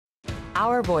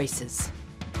Our voices.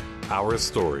 Our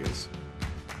stories.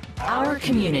 Our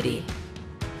community.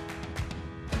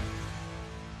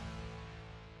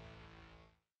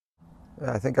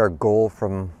 I think our goal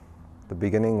from the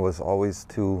beginning was always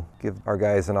to give our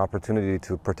guys an opportunity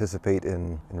to participate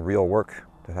in real work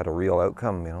that had a real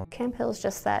outcome, you know. Camphill is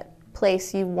just that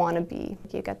place you want to be.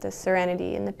 You got the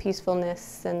serenity and the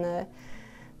peacefulness and the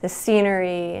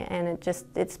scenery, and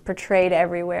it's portrayed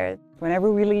everywhere.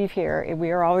 Whenever we leave here, we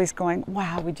are always going,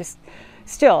 wow, we just,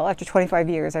 still after 25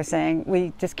 years are saying,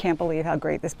 we just can't believe how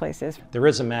great this place is. There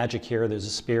is a magic here, there's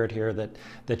a spirit here that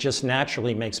just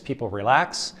naturally makes people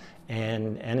relax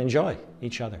and enjoy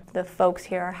each other. The folks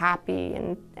here are happy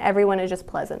and everyone is just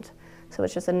pleasant. So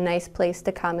it's just a nice place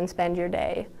to come and spend your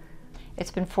day.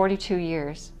 It's been 42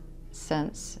 years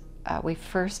since we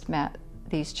first met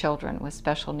these children with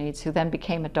special needs who then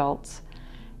became adults.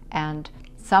 And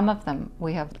some of them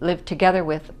we have lived together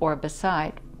with or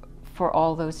beside for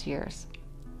all those years.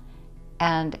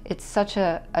 And it's such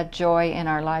a joy in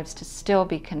our lives to still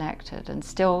be connected and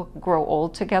still grow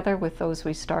old together with those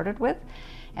we started with,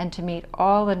 and to meet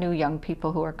all the new young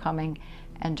people who are coming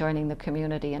and joining the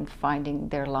community and finding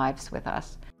their lives with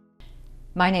us.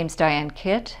 My name's Diane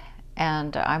Kitt,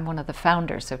 and I'm one of the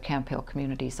founders of Camphill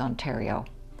Communities Ontario.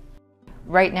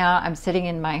 Right now I'm sitting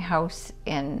in my house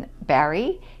in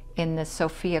Barrie in the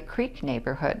Sophia Creek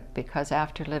neighborhood, because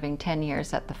after living 10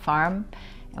 years at the farm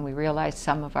and we realized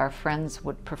some of our friends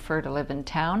would prefer to live in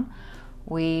town,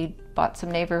 we bought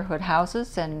some neighborhood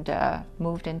houses and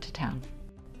moved into town.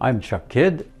 I'm Chuck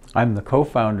Kidd. I'm the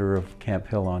co-founder of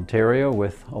Camphill Ontario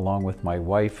along with my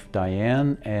wife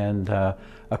Diane and a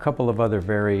couple of other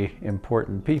very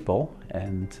important people,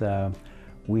 and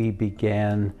we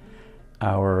began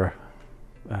our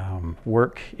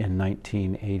work in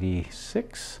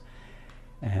 1986,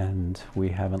 and we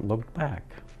haven't looked back.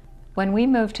 When we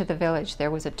moved to the village,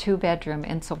 there was a 2-bedroom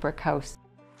Inselbrick house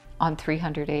on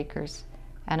 300 acres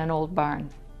and an old barn.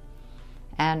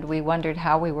 And we wondered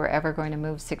how we were ever going to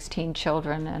move 16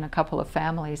 children and a couple of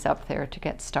families up there to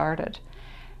get started.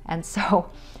 And so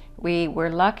we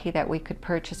were lucky that we could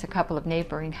purchase a couple of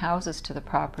neighboring houses to the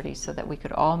property so that we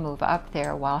could all move up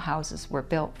there while houses were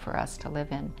built for us to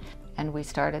live in. And we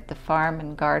started the farm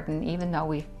and garden even though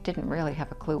we didn't really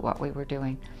have a clue what we were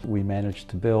doing. We managed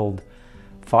to build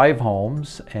 5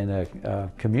 homes and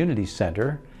a community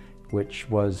center which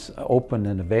was open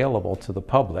and available to the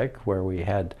public, where we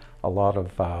had a lot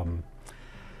of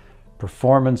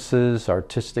performances,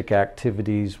 artistic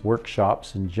activities,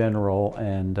 workshops in general,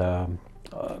 and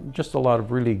just a lot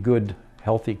of really good,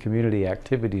 healthy community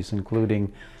activities,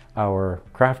 including our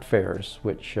craft fairs,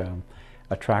 which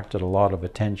attracted a lot of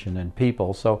attention and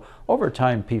people. So over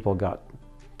time, people got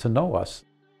to know us.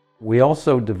 We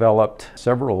also developed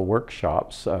several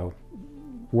workshops,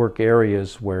 work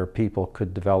areas where people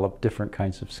could develop different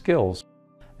kinds of skills.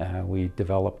 We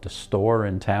developed a store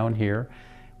in town here,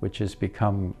 which has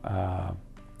become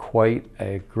quite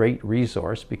a great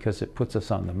resource because it puts us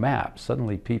on the map.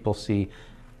 Suddenly people see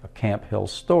a Camphill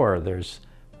store. There's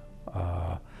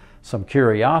some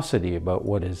curiosity about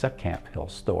what is a Camphill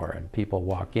store, and people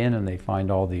walk in and they find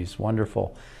all these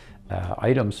wonderful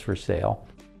items for sale.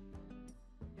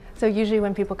 So usually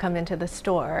when people come into the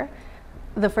store,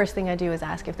 the first thing I do is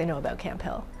ask if they know about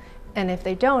Camphill. And if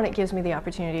they don't, it gives me the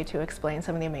opportunity to explain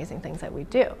some of the amazing things that we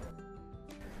do.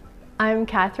 I'm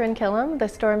Catherine Killam, the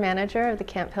store manager of the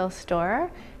Camphill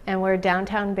store, and we're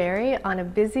downtown Barrie on a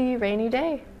busy, rainy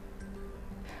day.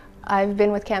 I've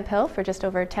been with Camphill for just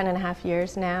over 10.5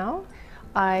 years now.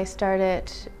 I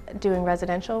started doing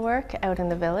residential work out in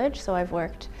the village, so I've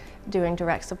worked doing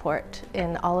direct support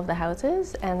in all of the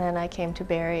houses, and then I came to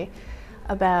Barrie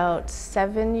about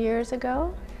 7 years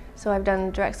ago. So I've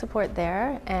done direct support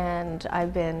there, and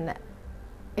I've been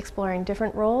exploring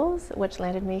different roles, which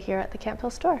landed me here at the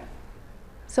Camphill store.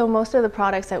 So most of the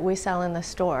products that we sell in the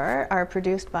store are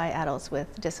produced by adults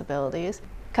with disabilities.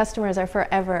 Customers are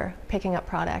forever picking up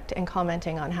product and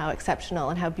commenting on how exceptional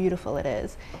and how beautiful it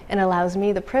is, and allows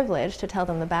me the privilege to tell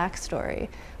them the backstory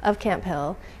of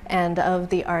Camphill and of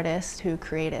the artists who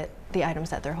created the items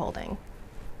that they're holding.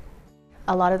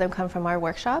 A lot of them come from our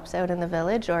workshops out in the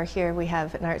village, or here we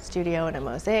have an art studio and a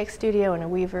mosaic studio and a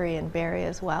weavery in Barrie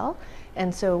as well.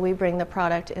 And so we bring the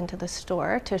product into the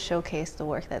store to showcase the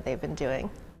work that they've been doing.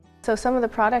 So some of the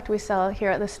product we sell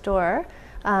here at the store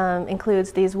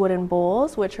includes these wooden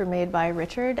bowls, which were made by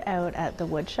Richard out at the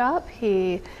wood shop.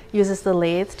 He uses the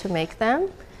lathes to make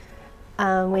them.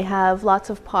 We have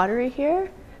lots of pottery here,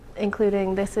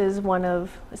 including this is one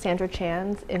of Sandra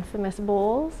Chan's infamous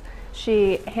bowls.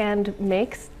 She hand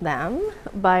makes them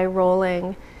by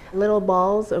rolling little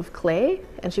balls of clay,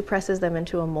 and she presses them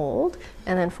into a mold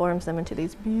and then forms them into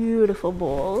these beautiful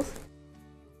bowls.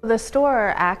 The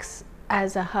store acts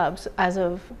as a hub, as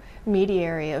a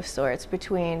mediary of sorts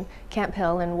between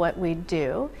Camphill and what we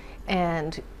do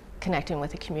and connecting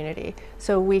with the community.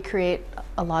 So we create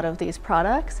a lot of these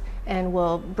products and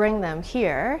we'll bring them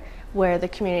here where the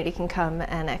community can come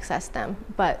and access them.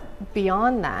 But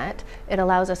beyond that, it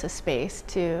allows us a space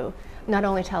to not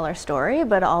only tell our story,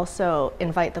 but also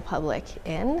invite the public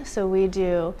in. So we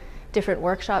do different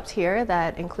workshops here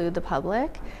that include the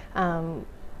public.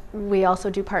 We also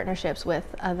do partnerships with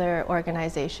other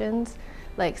organizations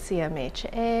like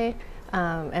CMHA,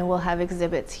 and we'll have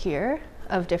exhibits here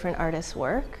of different artists'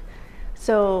 work.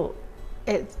 So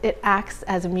it acts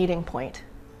as a meeting point.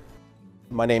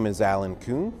 My name is Alan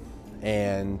Kuhn,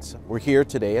 and we're here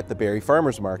today at the Barrie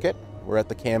Farmers Market. We're at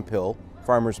the Camphill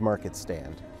Farmers Market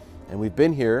stand, and we've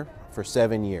been here for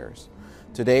 7 years.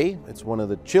 Today, it's one of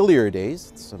the chillier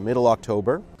days. It's middle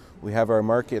October. We have our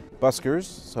market buskers,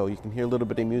 so you can hear a little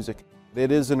bit of music.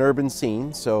 It is an urban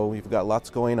scene, so we've got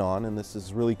lots going on, and this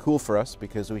is really cool for us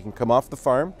because we can come off the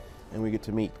farm and we get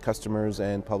to meet customers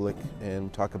and public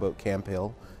and talk about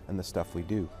Camphill and the stuff we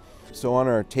do. So on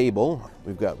our table,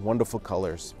 we've got wonderful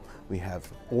colors. We have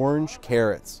orange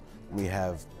carrots, we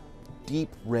have deep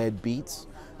red beets,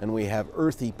 and we have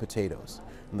earthy potatoes.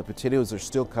 And the potatoes are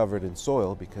still covered in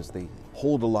soil because they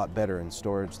hold a lot better in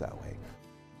storage that way.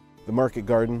 The Market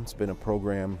Garden's been a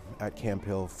program at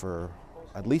Camphill for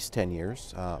at least 10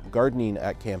 years. Gardening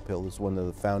at Camphill is one of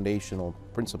the foundational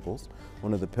principles.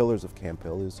 One of the pillars of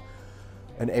Camphill is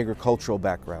an agricultural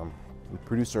background. We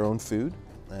produce our own food,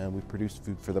 and we produce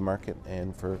food for the market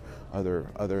and for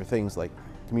other things like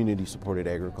community-supported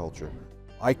agriculture.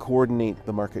 I coordinate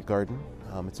the Market Garden.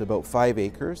 It's about 5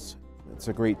 acres. It's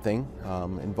a great thing.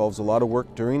 Involves a lot of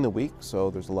work during the week, so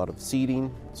there's a lot of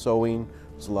seeding, sowing,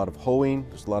 there's a lot of hoeing,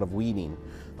 there's a lot of weeding.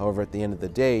 However, at the end of the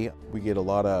day, we get a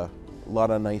lot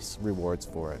of nice rewards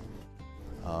for it.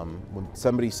 When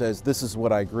somebody says, "This is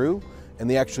what I grew," and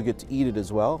they actually get to eat it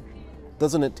as well,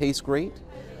 doesn't it taste great?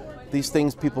 These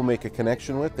things people make a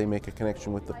connection with. They make a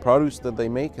connection with the produce that they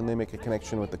make, and they make a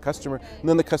connection with the customer, and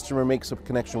then the customer makes a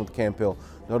connection with Camphill,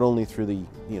 not only through the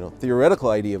theoretical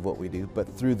idea of what we do, but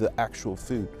through the actual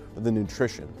food, or the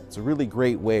nutrition. It's a really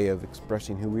great way of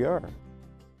expressing who we are.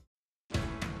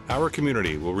 Our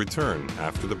community will return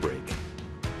after the break.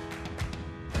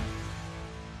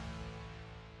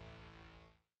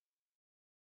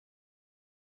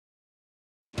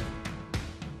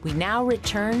 We now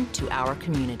return to our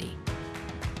community.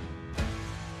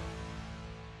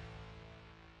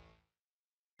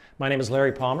 My name is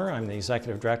Larry Palmer. I'm the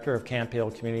Executive Director of Camphill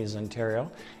Communities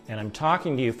Ontario, and I'm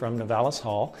talking to you from Novalis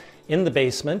Hall in the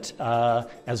basement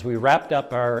as we wrapped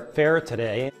up our fair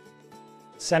today.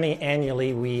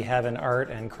 Semi-annually, we have an art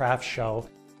and craft show.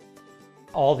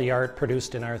 All the art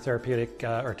produced in our therapeutic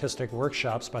artistic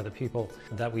workshops by the people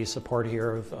that we support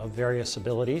here of various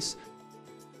abilities.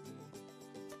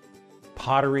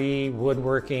 Pottery,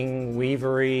 woodworking,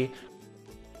 weavery,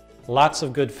 lots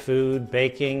of good food,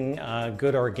 baking,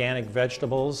 good organic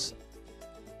vegetables.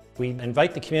 We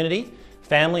invite the community,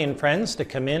 family and friends to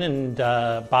come in and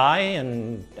buy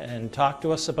and talk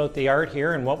to us about the art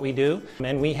here and what we do.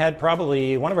 And we had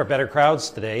probably one of our better crowds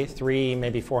today, 300,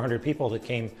 maybe 400 people that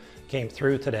came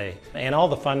through today. And all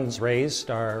the funds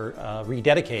raised are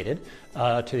rededicated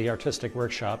to the artistic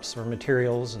workshops for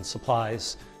materials and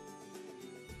supplies.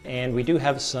 And we do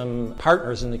have some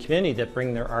partners in the community that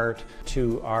bring their art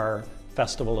to our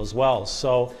festival as well.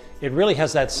 So it really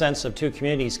has that sense of two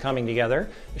communities coming together,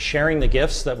 sharing the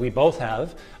gifts that we both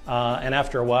have. And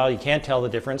after a while, you can't tell the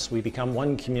difference. We become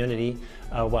one community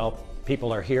while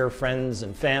people are here, friends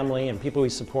and family and people we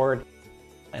support.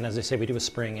 And as I say, we do a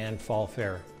spring and fall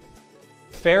fair.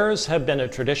 Fairs have been a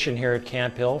tradition here at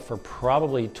Camphill for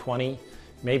probably 20,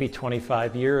 maybe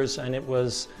 25 years. And it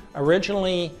was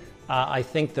originally I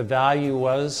think the value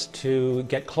was to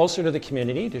get closer to the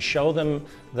community, to show them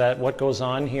that what goes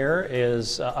on here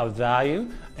is of value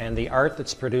and the art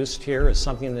that's produced here is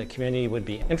something the community would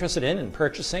be interested in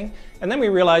purchasing. And then we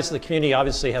realized the community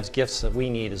obviously has gifts that we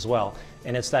need as well.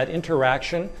 And it's that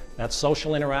interaction, that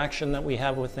social interaction that we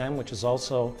have with them, which is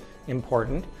also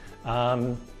important.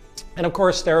 And of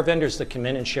course, there are vendors that come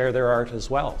in and share their art as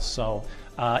well. So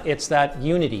it's that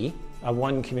unity of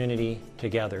one community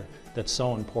together that's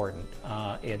so important.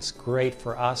 It's great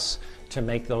for us to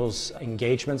make those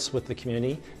engagements with the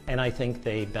community, and I think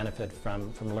they benefit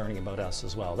from learning about us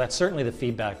as well. That's certainly the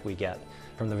feedback we get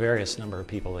from the various number of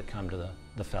people that come to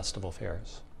the festival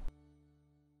fairs.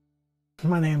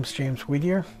 My name's James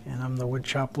Whittier, and I'm the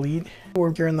woodshop lead.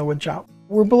 We're here in the woodshop.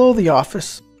 We're below the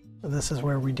office. This is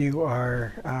where we do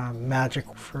our magic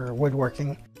for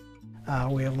woodworking.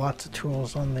 We have lots of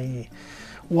tools on the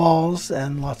walls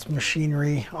and lots of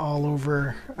machinery all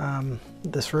over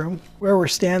this room. Where we're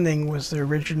standing was the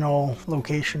original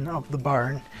location of the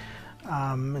barn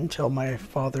until my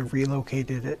father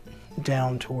relocated it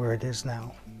down to where it is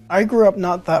now. I grew up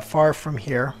not that far from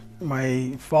here.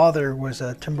 My father was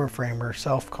a timber framer,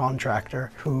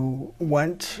 self-contractor, who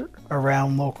went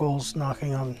around locals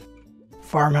knocking on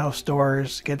farmhouse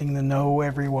doors, getting to know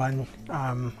everyone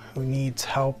who needs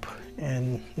help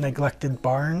in neglected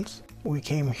barns. We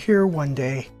came here one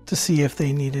day to see if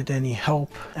they needed any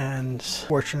help, and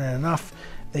fortunate enough,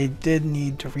 they did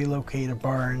need to relocate a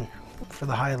barn for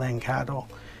the Highland cattle,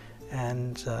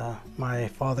 and my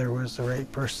father was the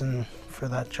right person for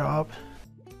that job.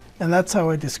 And that's how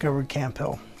I discovered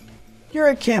Camphill. Here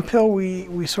at Camphill,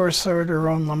 we source our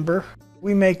own lumber.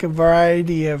 We make a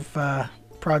variety of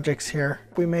projects here.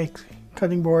 We make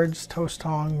cutting boards, toast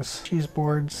tongs, cheese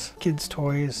boards, kids'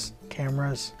 toys,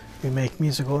 cameras. We make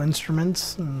musical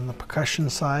instruments on the percussion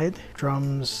side,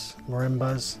 drums,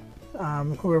 marimbas.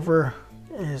 Whoever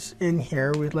is in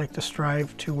here, we'd like to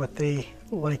strive to what they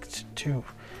liked to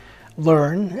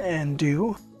learn and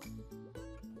do.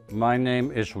 My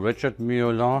name is Richard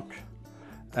Mulock,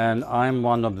 and I'm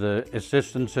one of the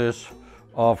assistants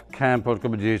of Camphill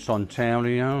Communities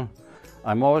Ontario.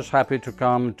 I'm always happy to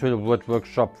come to the wood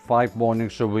workshop 5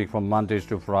 mornings a week from Mondays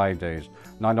to Fridays,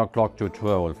 9 o'clock to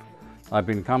 12. I've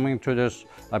been coming to this,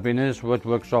 I've been in this wood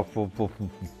workshop for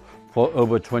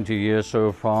over 20 years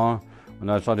so far, when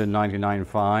I started in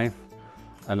 1995,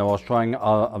 and I was trying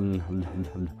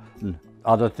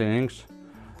other things.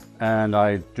 And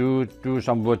I do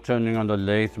some wood turning on the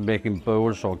lathe, making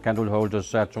bowls or candle holders,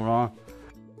 etc.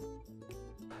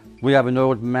 We have an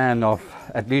old man of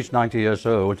at least 90 years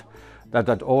old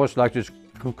that always likes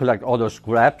to collect all the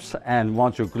scraps and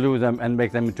wants to glue them and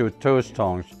make them into toast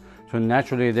tongs. So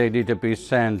naturally they need to be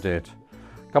sanded.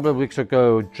 A couple of weeks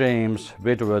ago, James,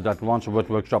 widower that runs a wood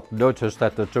workshop, noticed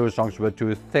that the toast tongs were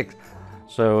too thick.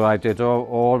 So I did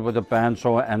all with a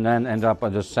bandsaw and then ended up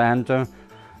with a sander.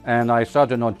 And I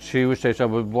started on Tuesday, so I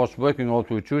was working all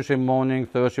through Tuesday morning,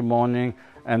 Thursday morning,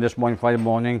 and this morning, Friday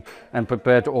morning, and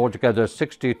prepared altogether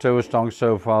 60 toast tongs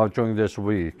so far during this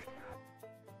week.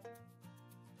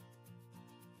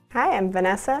 Hi, I'm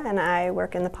Vanessa, and I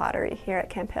work in the pottery here at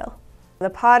Camphill.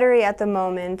 The pottery at the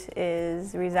moment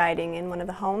is residing in one of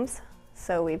the homes,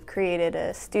 so we've created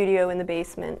a studio in the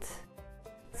basement.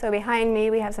 So behind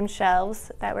me, we have some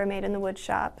shelves that were made in the wood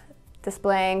shop,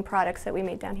 displaying products that we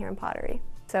made down here in pottery.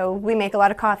 So we make a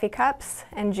lot of coffee cups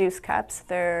and juice cups.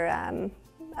 They're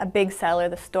a big seller.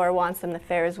 The store wants them, the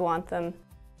fairs want them.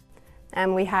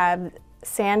 And we have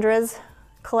Sandra's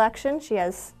collection. She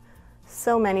has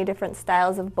so many different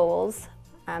styles of bowls.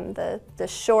 The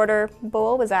shorter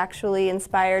bowl was actually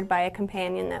inspired by a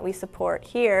companion that we support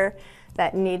here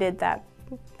that needed that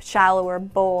shallower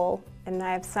bowl. And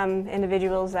I have some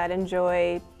individuals that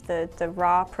enjoy the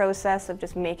raw process of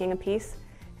just making a piece.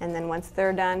 And then once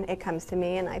they're done, it comes to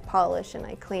me and I polish and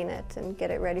I clean it and get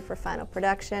it ready for final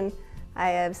production. I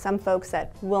have some folks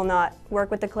that will not work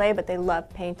with the clay, but they love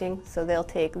painting, so they'll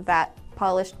take that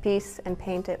polished piece and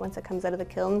paint it once it comes out of the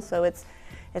kiln. So it's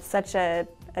such a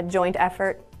joint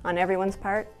effort on everyone's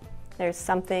part. There's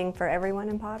something for everyone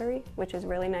in pottery, which is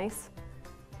really nice.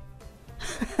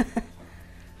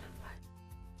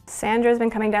 Sandra's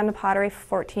been coming down to pottery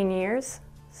for 14 years.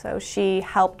 So she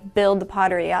helped build the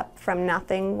pottery up from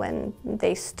nothing when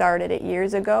they started it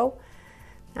years ago.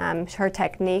 Her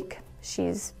technique,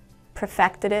 she's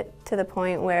perfected it to the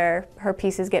point where her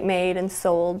pieces get made and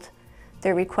sold.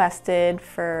 They're requested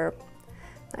for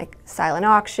like silent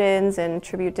auctions and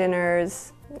tribute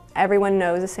dinners. Everyone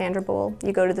knows a Sandra bowl.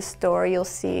 You go to the store, you'll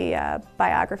see a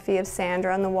biography of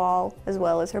Sandra on the wall, as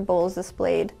well as her bowls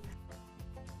displayed.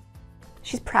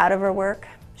 She's proud of her work.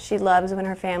 She loves when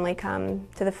her family come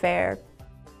to the fair.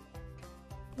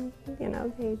 You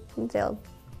know, they'll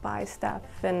buy stuff,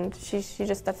 and she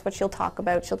just, that's what she'll talk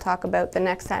about. She'll talk about the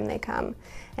next time they come,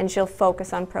 and she'll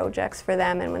focus on projects for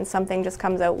them, and when something just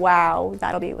comes out, wow,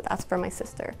 that's for my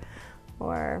sister,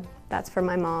 or that's for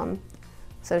my mom.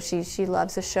 So she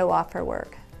loves to show off her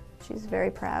work. She's very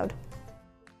proud.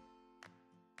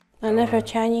 I live in a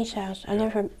Chinese house. I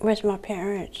live with my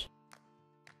parents.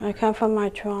 I come from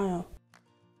Toronto.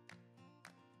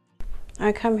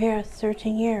 I come here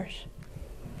 13 years.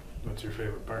 What's your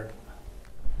favorite part?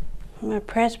 My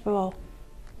principal,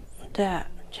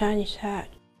 that Chinese hat.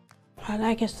 I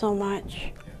like it so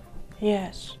much.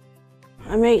 Yes.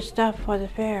 I make stuff for the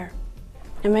fair.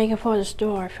 I make it for the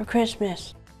store for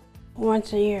Christmas,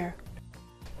 once a year.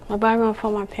 I buy one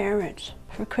for my parents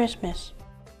for Christmas.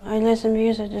 I listen to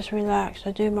music, just relax,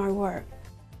 I do my work.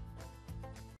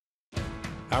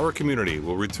 Our community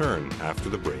will return after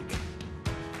the break.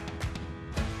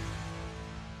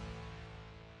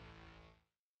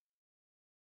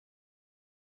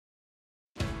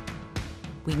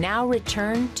 We now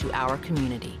return to our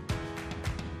community.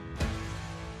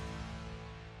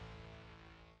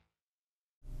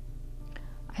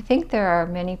 I think there are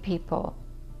many people,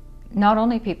 not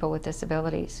only people with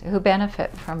disabilities, who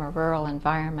benefit from a rural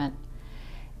environment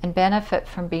and benefit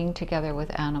from being together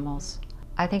with animals.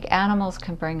 I think animals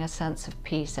can bring a sense of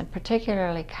peace, and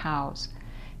particularly cows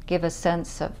give a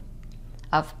sense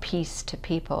of peace to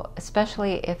people,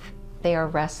 especially if they are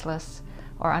restless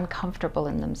or uncomfortable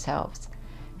in themselves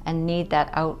and need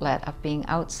that outlet of being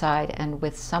outside and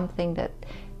with something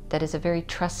that is a very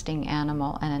trusting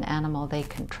animal and an animal they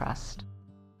can trust.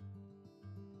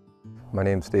 My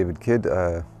name's David Kidd.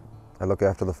 I look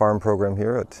after the farm program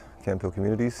here at Camphill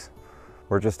Communities.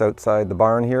 We're just outside the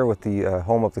barn here with the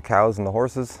home of the cows and the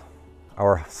horses.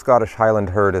 Our Scottish Highland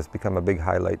herd has become a big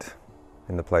highlight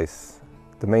in the place.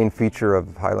 The main feature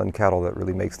of Highland cattle that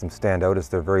really makes them stand out is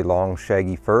their very long,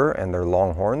 shaggy fur and their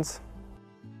long horns.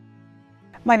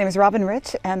 My name is Robin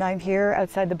Rich, and I'm here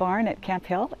outside the barn at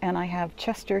Camphill, and I have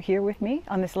Chester here with me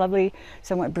on this lovely,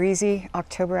 somewhat breezy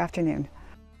October afternoon.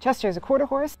 Chester is a quarter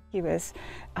horse. He was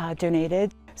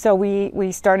donated. So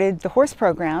we started the horse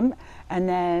program, and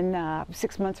then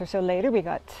 6 months or so later we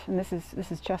got, and this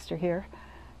is Chester here.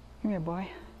 Come here, boy.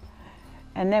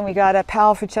 And then we got a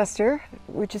pal for Chester,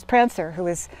 which is Prancer, who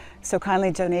was so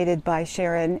kindly donated by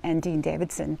Sharon and Dean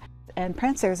Davidson. And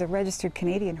Prancer is a registered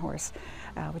Canadian horse,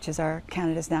 which is our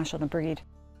Canada's national breed.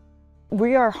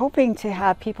 We are hoping to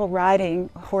have people riding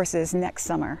horses next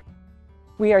summer.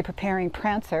 We are preparing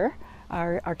Prancer,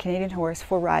 our Canadian horse,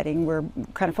 for riding. We're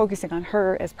kind of focusing on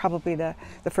her as probably the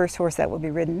first horse that will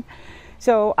be ridden.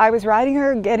 So I was riding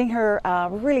her, getting her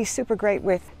really super great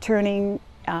with turning,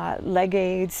 leg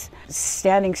aids,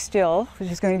 standing still,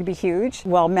 which is going to be huge,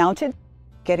 well mounted,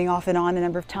 getting off and on a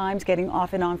number of times, getting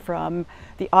off and on from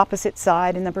the opposite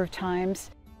side a number of times,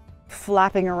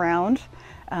 flapping around.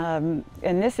 And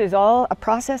this is all a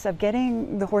process of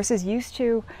getting the horses used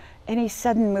to any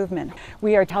sudden movement.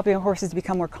 We are helping horses to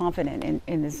become more confident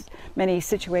in as many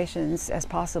situations as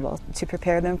possible, to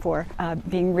prepare them for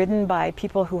being ridden by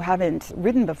people who haven't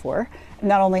ridden before.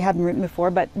 Not only haven't ridden before,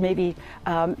 but maybe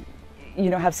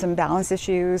have some balance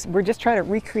issues. We're just trying to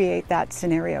recreate that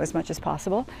scenario as much as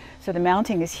possible. So the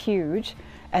mounting is huge.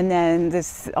 And then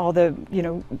this, all the,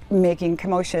 making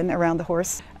commotion around the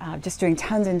horse, just doing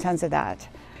tons and tons of that.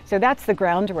 So that's the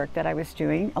groundwork that I was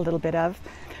doing a little bit of.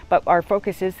 But our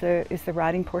focus is the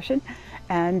riding portion.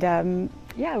 And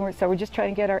so we're just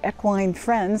trying to get our equine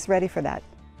friends ready for that.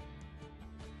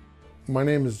 My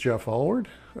name is Jeff Allward.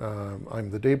 I'm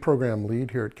the day program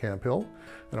lead here at Camphill,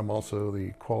 and I'm also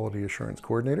the quality assurance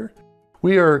coordinator.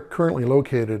 We are currently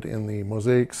located in the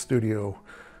Mosaic Studio,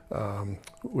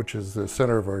 which is the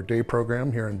center of our day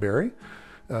program here in Barrie.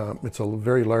 It's a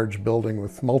very large building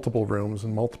with multiple rooms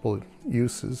and multiple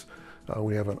uses.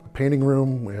 We have a painting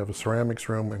room, we have a ceramics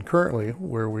room, and currently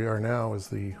where we are now is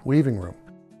the weaving room.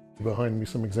 Behind me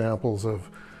some examples of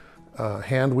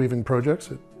hand weaving projects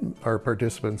that our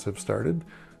participants have started.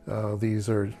 These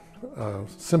are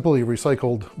simply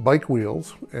recycled bike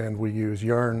wheels, and we use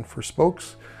yarn for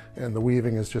spokes, and the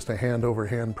weaving is just a hand over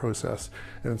hand process.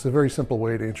 And it's a very simple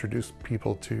way to introduce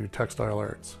people to textile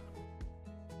arts.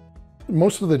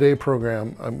 Most of the day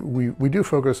program, we do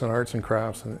focus on arts and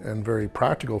crafts and very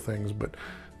practical things, but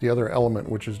the other element,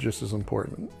 which is just as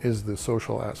important, is the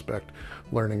social aspect,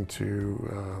 learning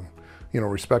to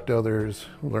respect others,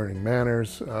 learning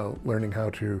manners, learning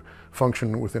how to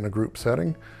function within a group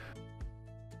setting.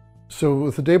 So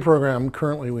with the day program,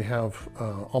 currently we have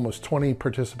almost 20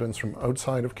 participants from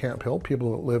outside of Camphill,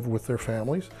 people that live with their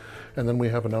families. And then we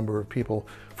have a number of people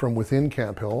from within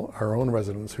Camphill, our own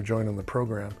residents, who join in the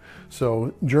program.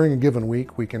 So during a given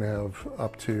week, we can have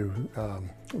up to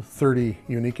 30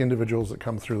 unique individuals that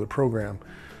come through the program.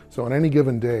 So on any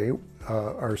given day,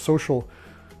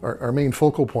 our main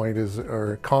focal point is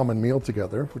our common meal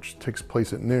together, which takes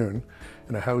place at noon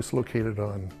in a house located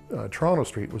on Toronto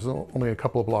Street, which is only a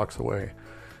couple of blocks away.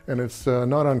 And it's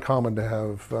not uncommon to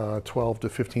have 12 to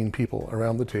 15 people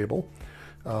around the table.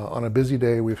 On a busy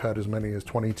day, we've had as many as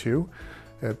 22.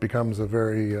 It becomes a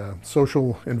very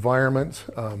social environment.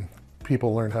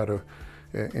 People learn how to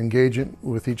engage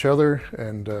with each other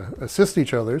and assist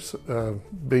each other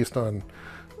based on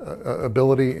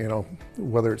ability,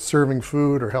 whether it's serving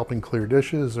food or helping clear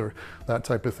dishes or that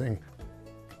type of thing.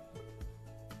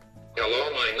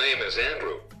 Hello, my name is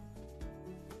Andrew.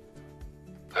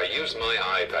 use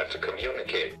my iPad to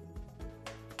communicate.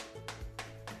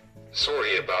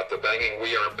 Sorry about the banging,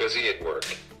 we are busy at work.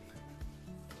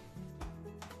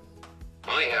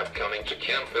 I have coming to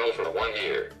Camphill for 1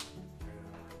 year.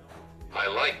 I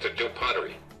like to do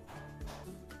pottery.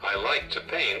 I like to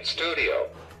paint studio.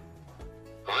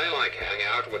 I like hang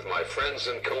out with my friends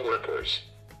and coworkers.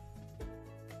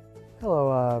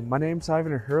 Hello, my name's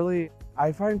Ivan Hurley.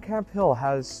 I find Camphill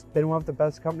has been one of the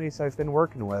best companies I've been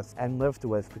working with and lived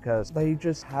with because they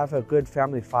just have a good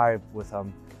family vibe with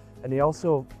them. And they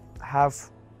also have,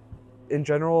 in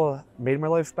general, made my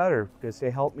life better because they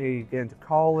helped me get into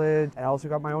college, and I also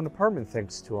got my own apartment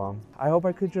thanks to them. I hope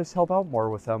I could just help out more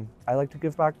with them. I like to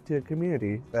give back to a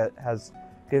community that has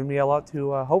given me a lot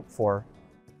to hope for.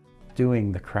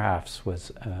 Doing the crafts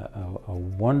was a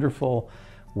wonderful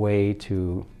way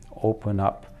to open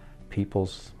up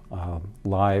people's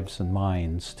lives and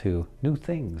minds to new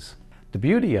things. The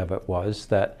beauty of it was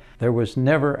that there was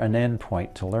never an end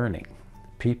point to learning.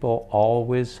 People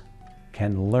always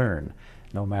can learn,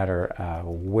 no matter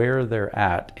where they're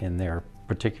at in their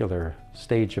particular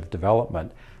stage of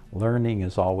development. Learning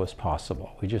is always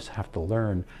possible. We just have to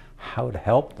learn how to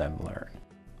help them learn.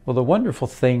 Well, the wonderful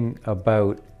thing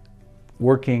about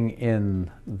working in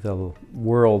the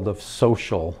world of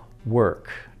social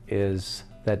work is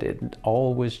that it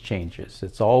always changes.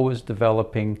 It's always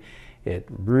developing. It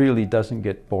really doesn't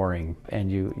get boring,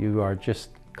 and you are just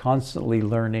constantly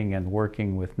learning and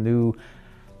working with new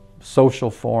social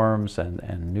forms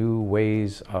and new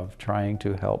ways of trying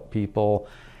to help people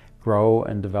grow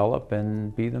and develop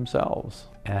and be themselves.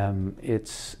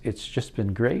 It's just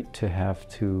been great to have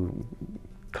to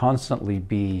constantly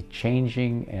be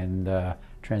changing and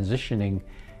transitioning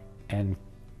and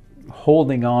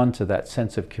holding on to that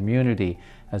sense of community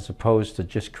as opposed to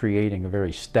just creating a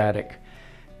very static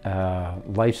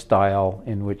lifestyle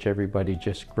in which everybody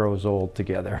just grows old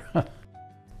together.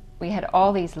 We had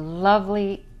all these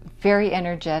lovely, very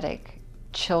energetic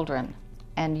children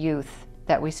and youth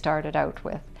that we started out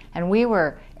with. And we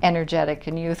were energetic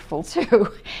and youthful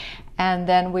too. And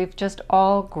then we've just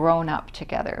all grown up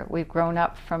together. We've grown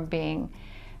up from being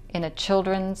in a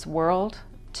children's world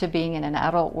to being in an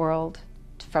adult world,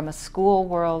 from a school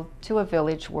world to a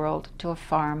village world to a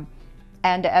farm.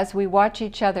 And as we watch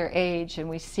each other age and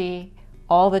we see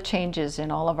all the changes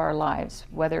in all of our lives,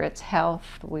 whether it's health,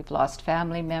 we've lost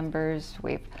family members,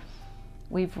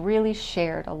 we've really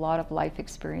shared a lot of life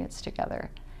experience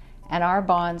together. And our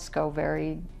bonds go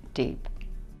very deep.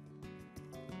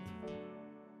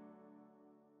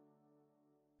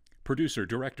 Producer,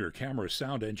 director, camera,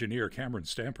 sound engineer Cameron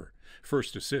Stamper.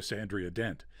 First assist Andrea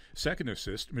Dent. Second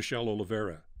assist Michelle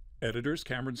Oliveira. Editors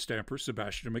Cameron Stamper,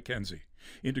 Sebastian McKenzie.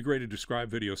 Integrated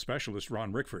Describe Video Specialist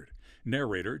Ron Rickford.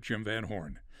 Narrator Jim Van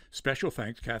Horn. Special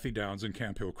thanks Kathy Downs and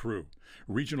Camphill crew.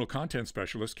 Regional Content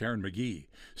Specialist Karen McGee.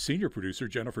 Senior Producer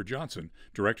Jennifer Johnson.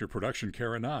 Director Production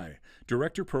Karen Nye.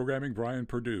 Director Programming Brian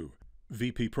Perdue.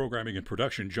 VP Programming and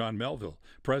Production John Melville.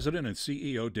 President and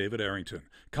CEO David Arrington.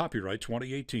 Copyright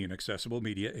 2018 Accessible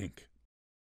Media Inc.